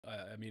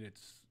I mean,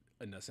 it's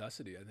a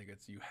necessity. I think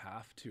it's, you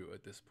have to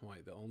at this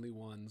point. The only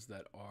ones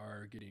that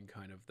are getting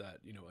kind of that,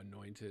 you know,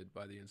 anointed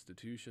by the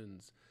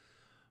institutions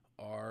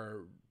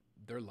are,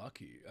 they're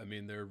lucky. I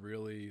mean, they're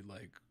really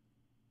like,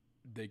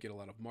 they get a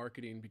lot of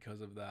marketing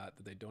because of that,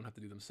 that they don't have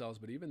to do themselves.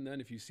 But even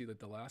then, if you see that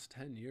the last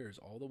 10 years,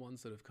 all the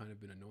ones that have kind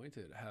of been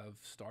anointed have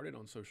started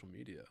on social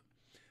media.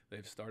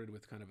 They've started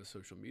with kind of a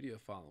social media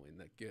following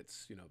that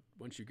gets, you know,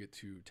 once you get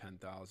to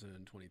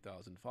 10,000,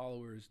 20,000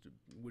 followers,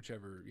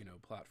 whichever, you know,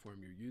 platform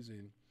you're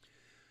using,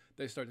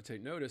 they start to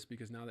take notice,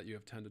 because now that you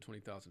have 10 to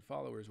 20,000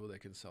 followers, well, they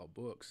can sell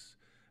books.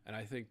 And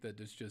I think that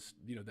it's just,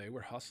 you know, they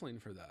were hustling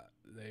for that.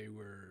 They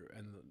were,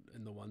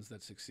 and the ones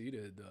that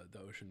succeeded, the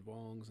Ocean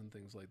Vuongs and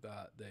things like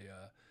that,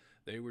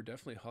 they were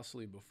definitely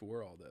hustling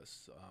before all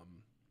this.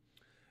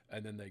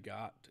 And then they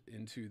got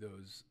into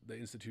those, the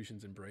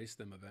institutions embraced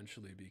them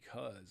eventually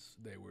because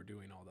they were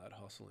doing all that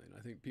hustling.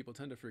 I think people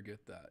tend to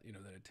forget that, you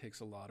know, that it takes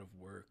a lot of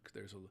work.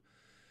 There's a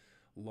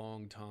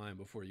long time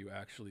before you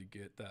actually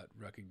get that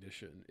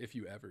recognition, if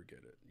you ever get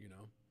it, you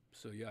know?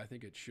 So yeah, I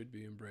think it should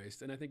be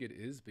embraced, and I think it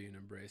is being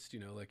embraced. You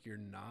know, like, you're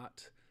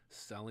not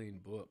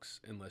selling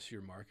books unless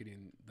you're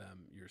marketing them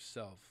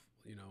yourself,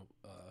 you know,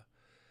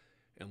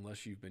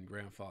 unless you've been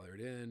grandfathered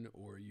in,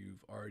 or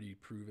you've already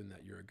proven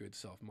that you're a good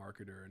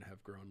self-marketer and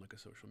have grown like a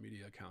social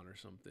media account or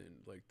something.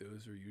 Like,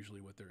 those are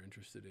usually what they're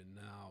interested in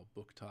now.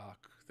 Booktok,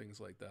 things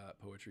like that,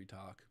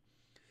 Poetrytok.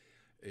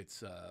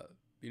 It's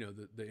you know,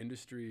 the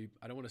industry,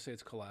 I don't want to say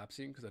it's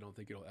collapsing, because I don't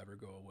think it'll ever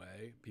go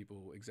away.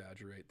 People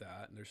exaggerate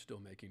that, and they're still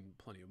making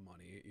plenty of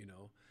money. You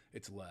know,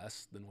 it's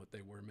less than what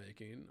they were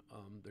making.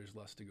 There's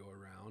less to go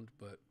around,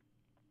 but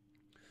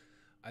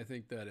I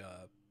think that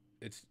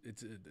it's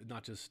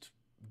not just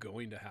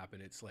going to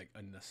happen. It's like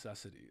a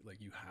necessity.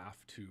 Like, you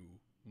have to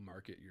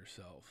market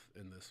yourself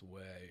in this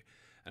way.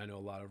 And I know a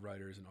lot of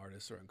writers and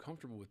artists are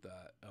uncomfortable with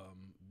that,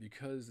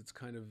 because it's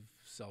kind of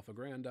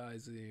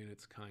self-aggrandizing.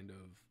 It's kind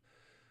of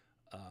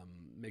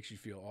makes you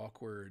feel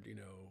awkward, you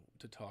know,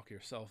 to talk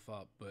yourself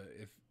up. But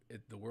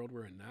if the world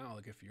we're in now,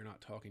 like, if you're not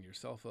talking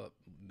yourself up,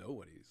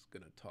 nobody's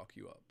gonna talk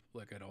you up,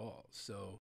 like, at all. So